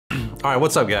All right,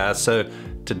 what's up guys? So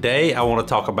today I want to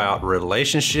talk about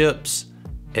relationships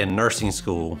and nursing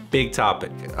school. Big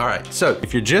topic. All right, so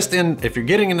if you're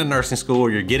getting into nursing school or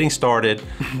you're getting started,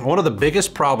 one of the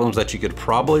biggest problems that you could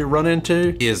probably run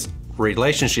into is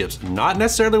relationships, not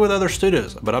necessarily with other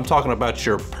students, but I'm talking about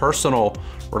your personal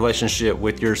relationship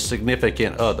with your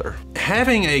significant other.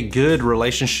 Having a good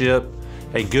relationship,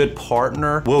 a good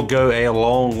partner will go a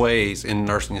long ways in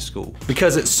nursing school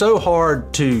because it's so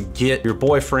hard to get your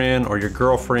boyfriend or your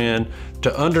girlfriend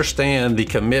to understand the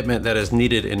commitment that is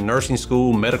needed in nursing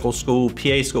school, medical school,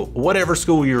 PA school, whatever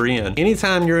school you're in.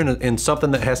 Anytime you're in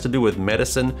something that has to do with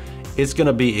medicine, it's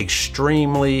gonna be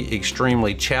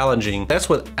extremely challenging. That's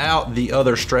without the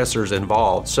other stressors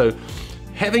involved. So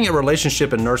having a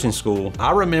relationship in nursing school,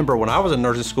 I remember when I was in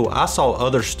nursing school, I saw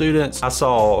other students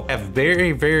have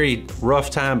very rough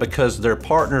time because their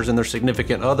partners and their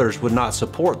significant others would not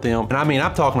support them. And I mean,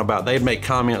 I'm talking about they'd make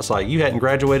comments like, you hadn't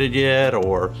graduated yet,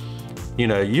 or, you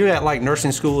know, you act like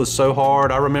nursing school is so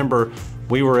hard. I remember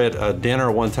we were at a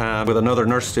dinner one time with another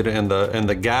nursing student, and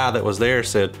the guy that was there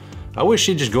said, I wish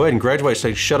she'd just go ahead and graduate,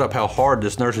 say, shut up how hard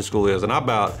this nursing school is. And I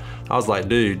was like,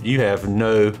 dude, you have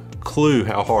no clue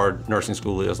how hard nursing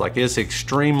school is. Like, it's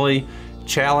extremely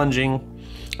challenging.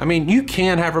 I mean, you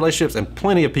can have relationships and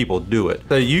plenty of people do it.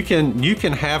 So you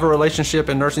can have a relationship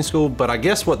in nursing school, but I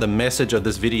guess what the message of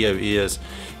this video is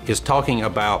talking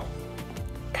about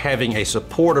having a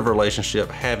supportive relationship,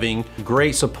 having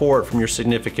great support from your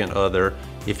significant other.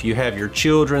 If you have your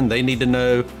children, they need to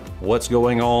know what's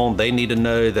going on. They need to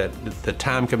know that the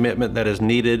time commitment that is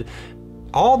needed.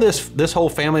 All this whole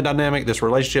family dynamic, this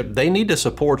relationship, they need to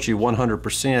support you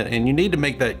 100%, and you need to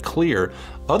make that clear.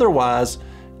 Otherwise,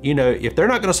 you know, if they're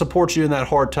not gonna support you in that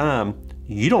hard time,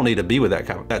 you don't need to be with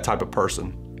that type of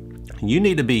person. You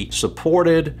need to be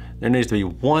supported. There needs to be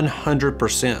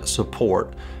 100%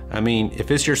 support. I mean,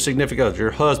 if it's your significant other,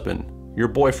 your husband, your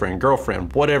boyfriend,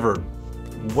 girlfriend, whatever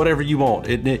you want,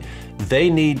 they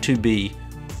need to be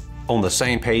on the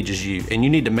same page as you, and you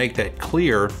need to make that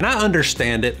clear. And I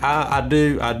understand it. I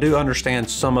do understand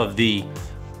some of the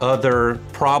other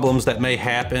problems that may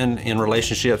happen in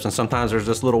relationships, and sometimes there's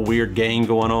this little weird game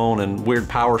going on and weird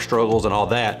power struggles and all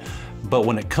that. But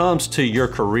when it comes to your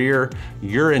career,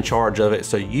 you're in charge of it,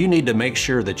 so you need to make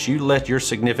sure that you let your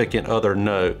significant other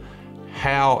know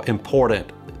how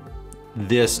important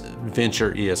this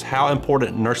venture is, how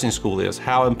important nursing school is,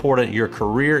 how important your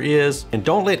career is, and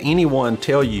don't let anyone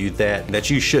tell you that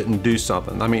you shouldn't do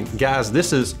something. I mean, guys,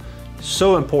 this is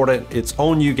so important. It's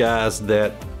on you guys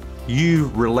that you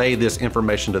relay this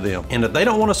information to them. And if they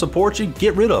don't want to support you,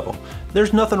 get rid of them.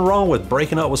 There's nothing wrong with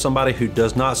breaking up with somebody who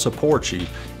does not support you.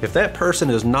 If that person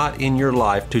is not in your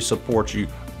life to support you,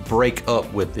 break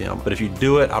up with them. But if you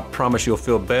do it, I promise you'll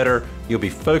feel better. You'll be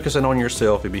focusing on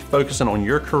yourself, you'll be focusing on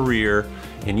your career,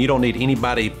 and you don't need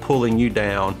anybody pulling you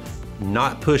down,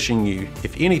 not pushing you.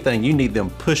 If anything, you need them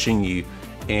pushing you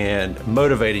and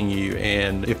motivating you.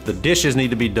 And if the dishes need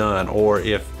to be done, or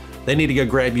if they need to go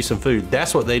grab you some food,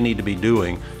 that's what they need to be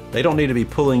doing. They don't need to be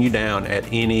pulling you down at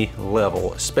any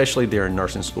level, especially during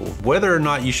nursing school. Whether or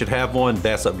not you should have one,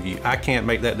 that's up to you. I can't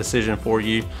make that decision for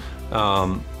you.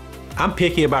 I'm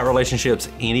picky about relationships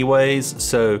anyways,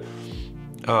 so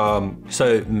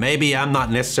maybe I'm not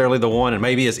necessarily the one, and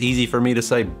maybe it's easy for me to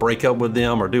say break up with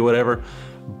them or do whatever,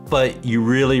 but you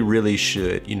really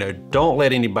should. You know, don't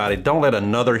let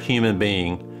another human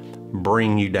being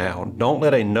bring you down. Don't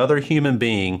let another human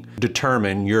being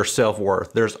determine your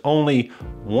self-worth. There's only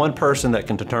one person that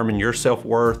can determine your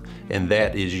self-worth, and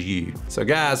that is you. So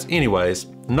guys, anyways,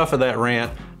 enough of that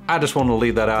rant. I just wanted to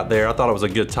leave that out there. I thought it was a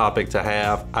good topic to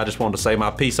have. I just wanted to say my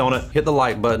piece on it. Hit the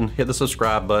like button, hit the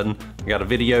subscribe button. I got a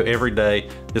video every day.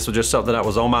 This was just something that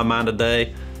was on my mind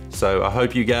today. So I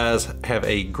hope you guys have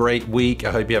a great week.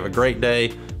 I hope you have a great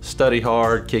day. Study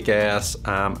hard, kick ass.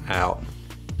 I'm out.